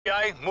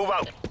Guy, move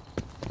out.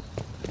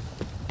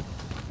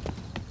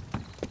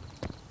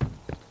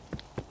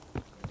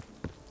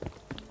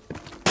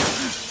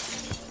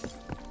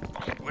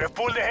 We have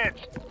pulled ahead.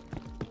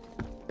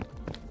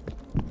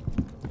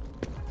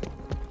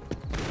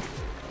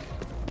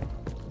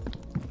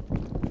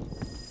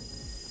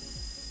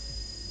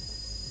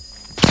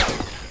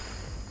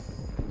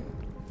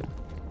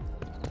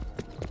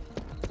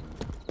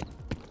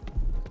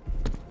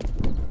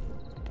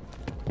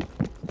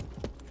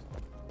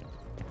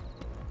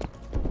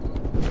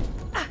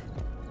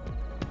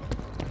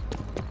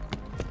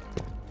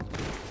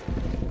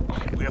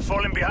 We are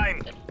falling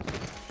behind.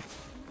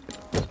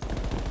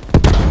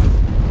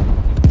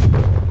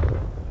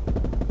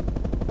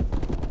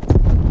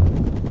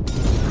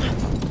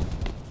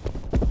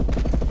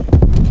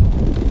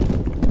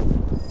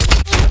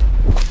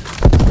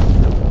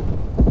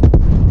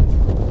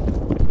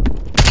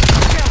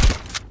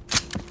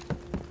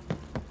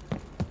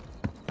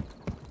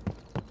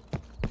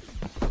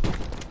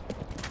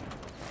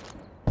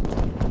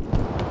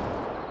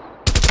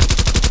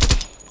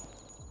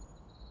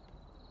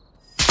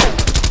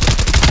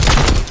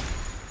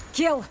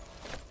 Kill!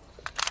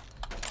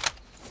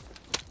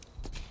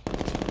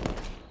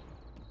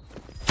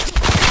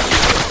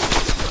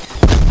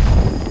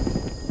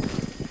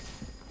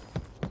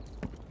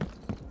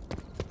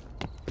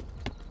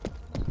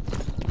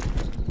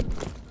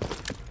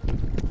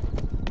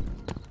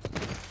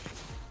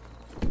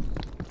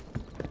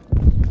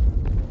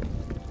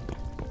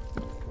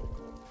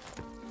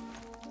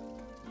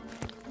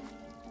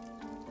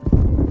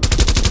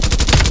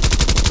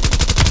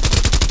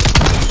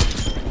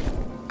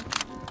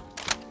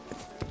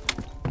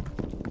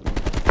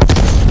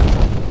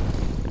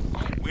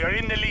 We are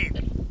in the lead.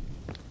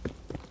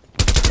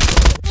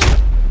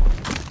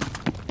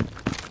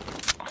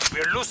 We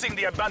are losing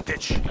the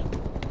advantage.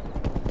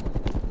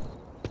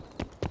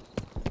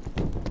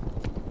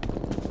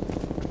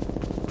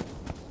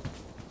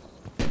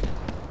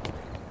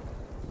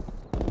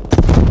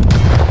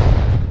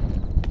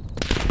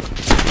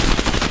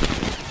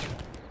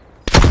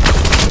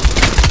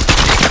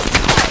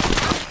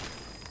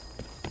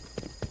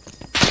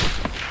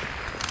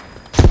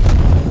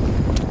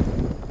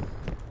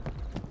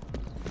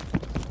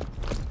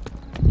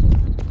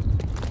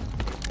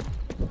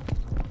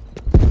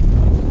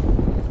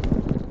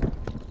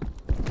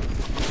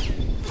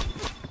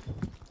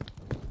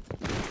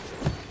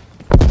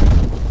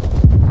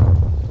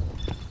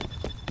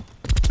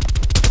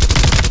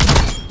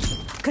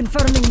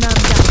 Confirming man down.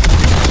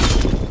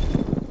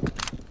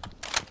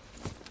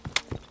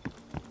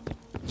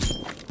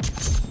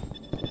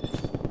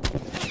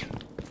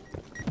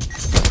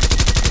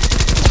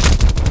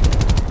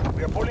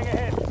 We are pulling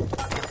ahead.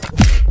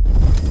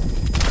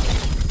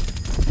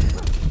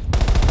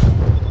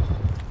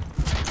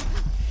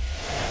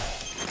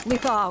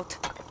 Leap out.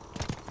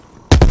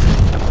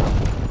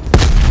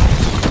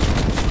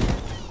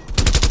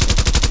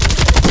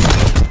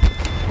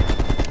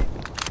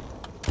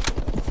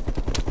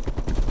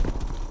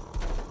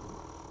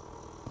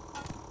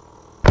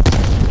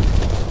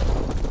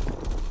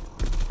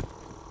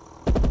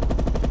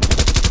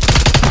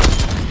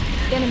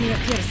 Enemy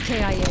appears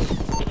KIA.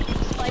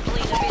 Spy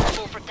plane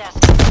available for test.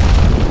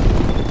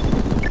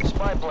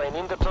 Spy plane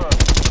in the turn.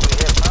 We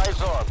have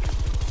eyes on.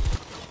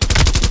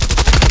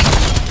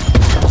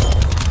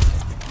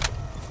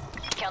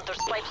 Counter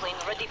spy plane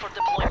ready for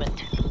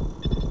deployment.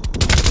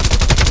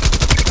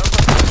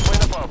 Counter spy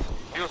plane above.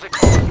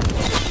 Music on.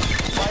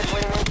 Spy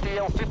plane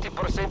NTL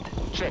 50%.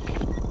 Check. We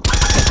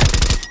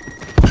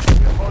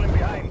are falling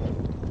behind.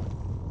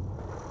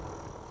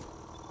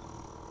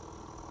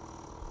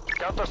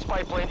 Counter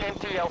spy plane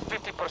NTL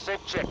 50%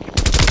 check.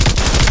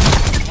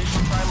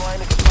 Mission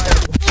timeline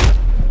expired.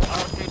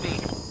 RTB.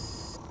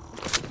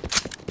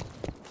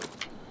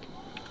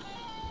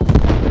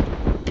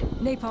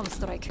 Napalm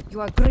strike. You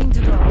are green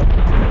to go.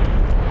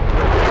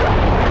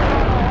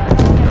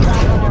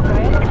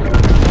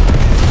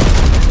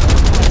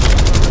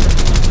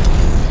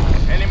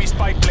 Enemy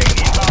spy plane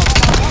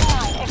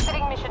inbound.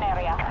 Exiting mission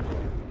area.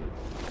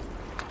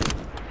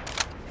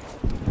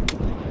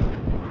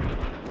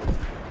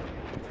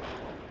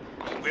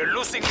 We are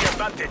losing the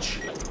advantage.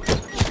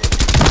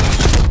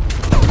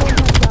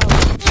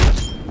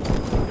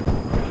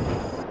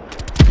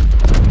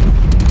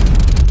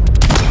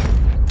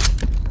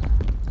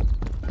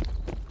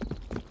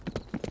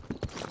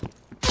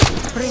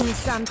 Bring me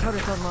SAM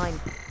turret online.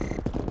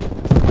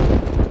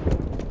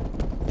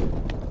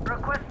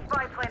 Request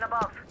spy plane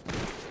above.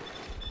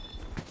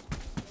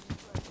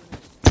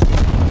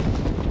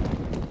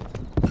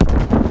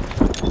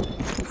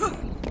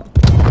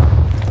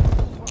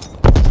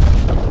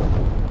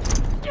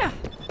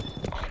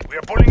 We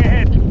are pulling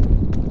ahead.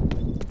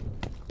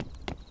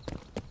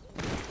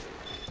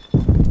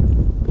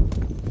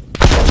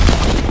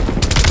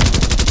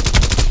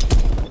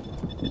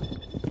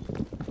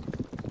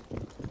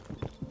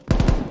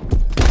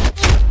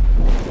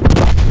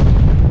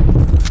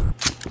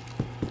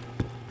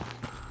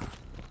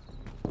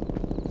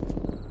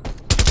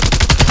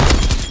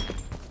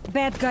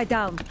 Bad guy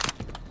down.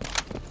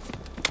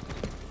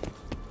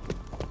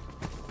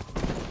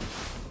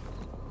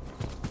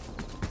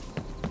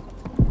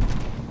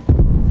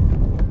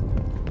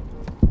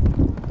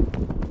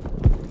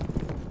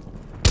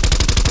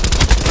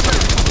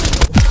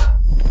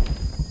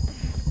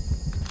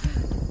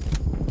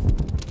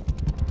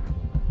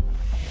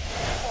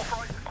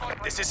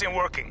 This isn't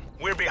working.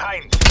 We're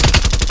behind.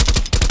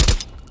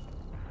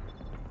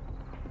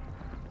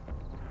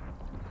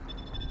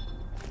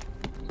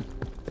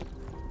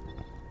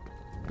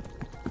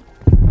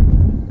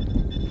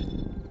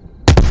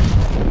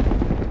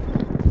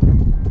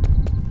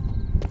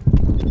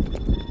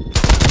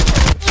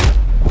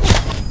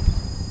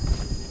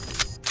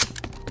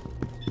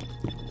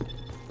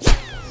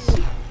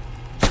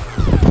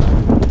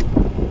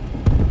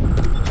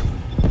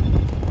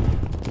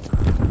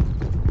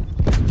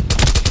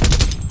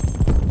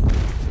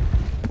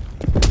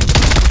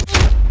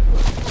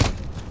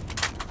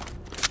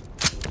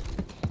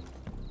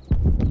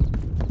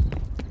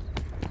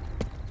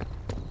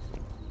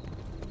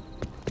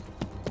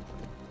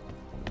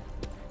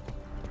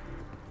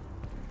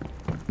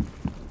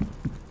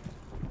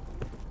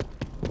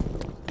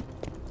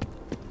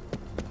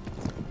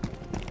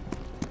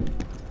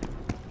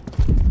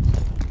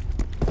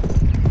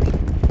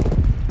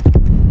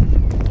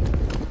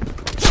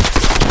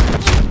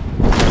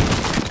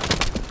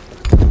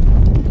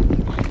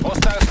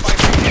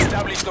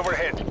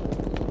 Overhead.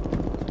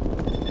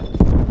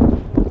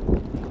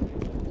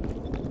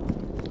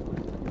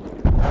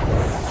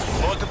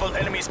 Multiple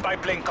enemy spy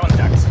plane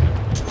contacts.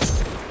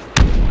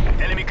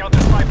 Enemy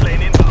counter spy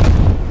plane inbound.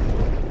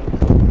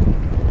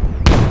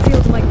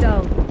 Field mic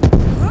down.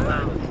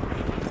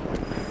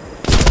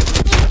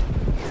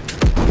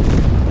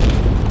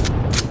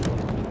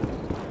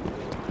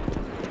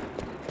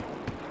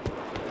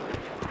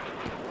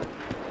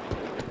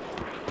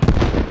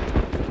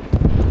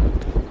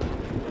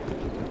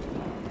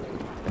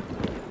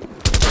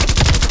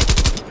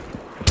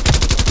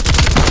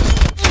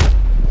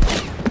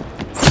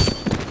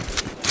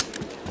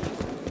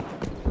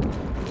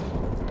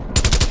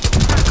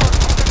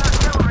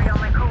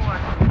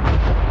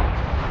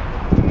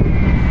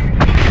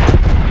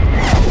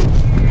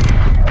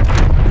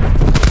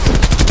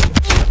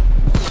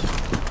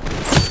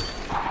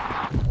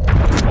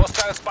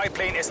 Spy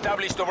plane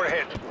established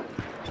overhead.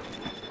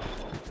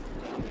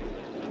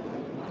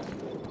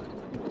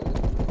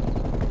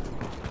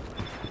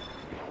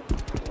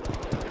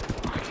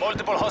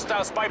 Multiple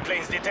hostile spy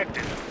planes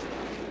detected.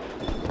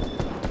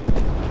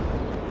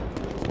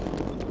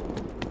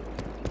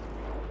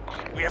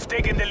 We have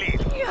taken the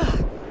lead.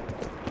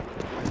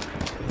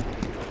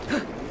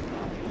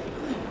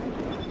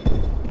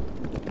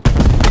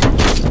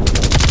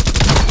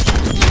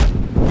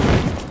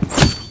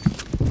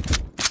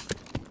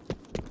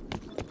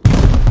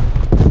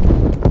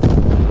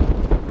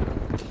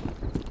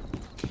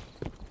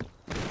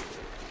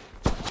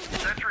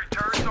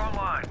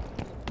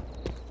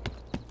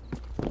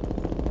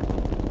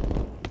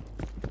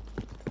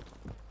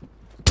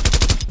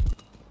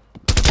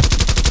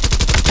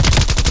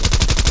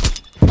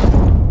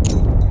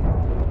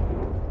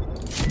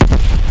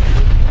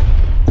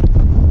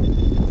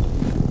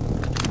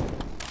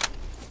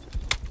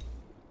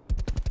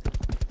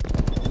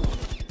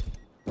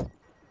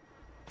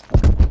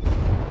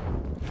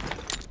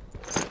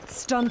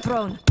 Stun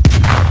thrown.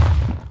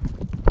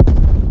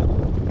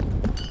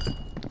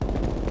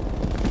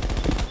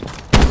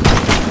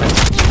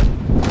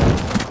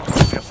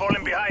 We're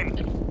falling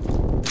behind.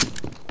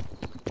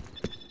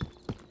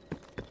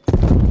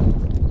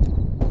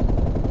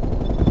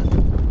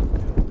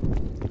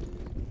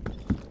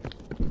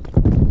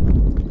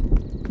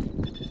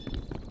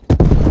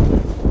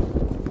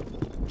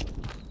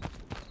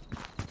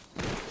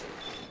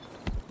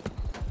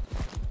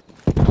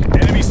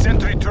 Enemy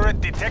sentry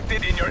turret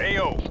detected in your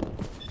AO.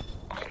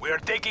 We are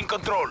taking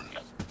control.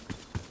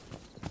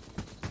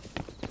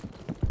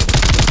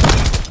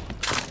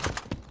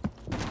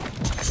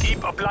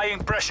 Keep applying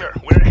pressure.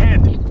 We're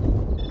ahead.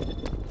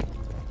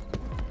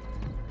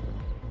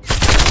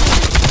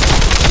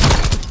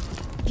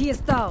 He is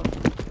down.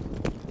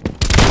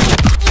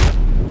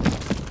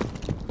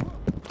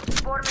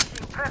 War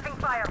machine, pressing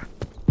fire.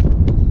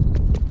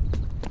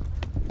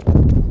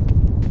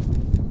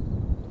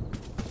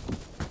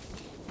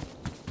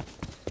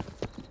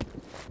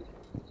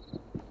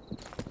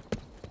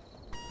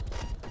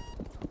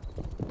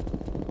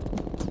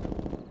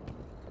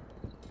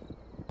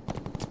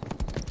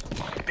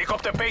 Pick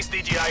up the pace,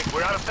 DGI.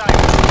 We're out of time.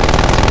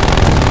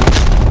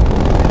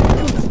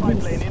 Spy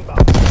plane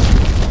inbound.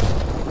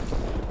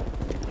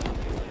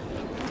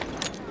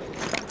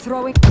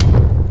 Throwing.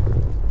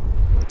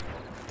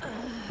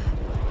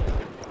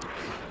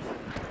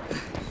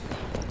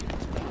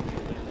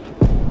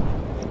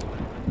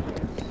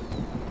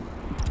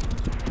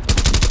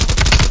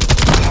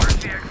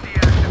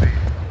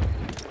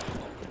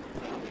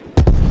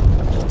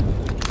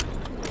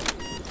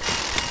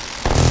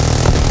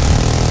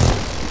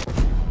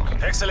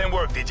 Excellent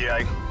work,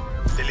 DGI.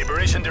 The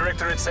Liberation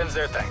Directorate sends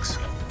their thanks.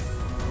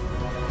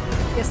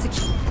 Area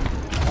secure.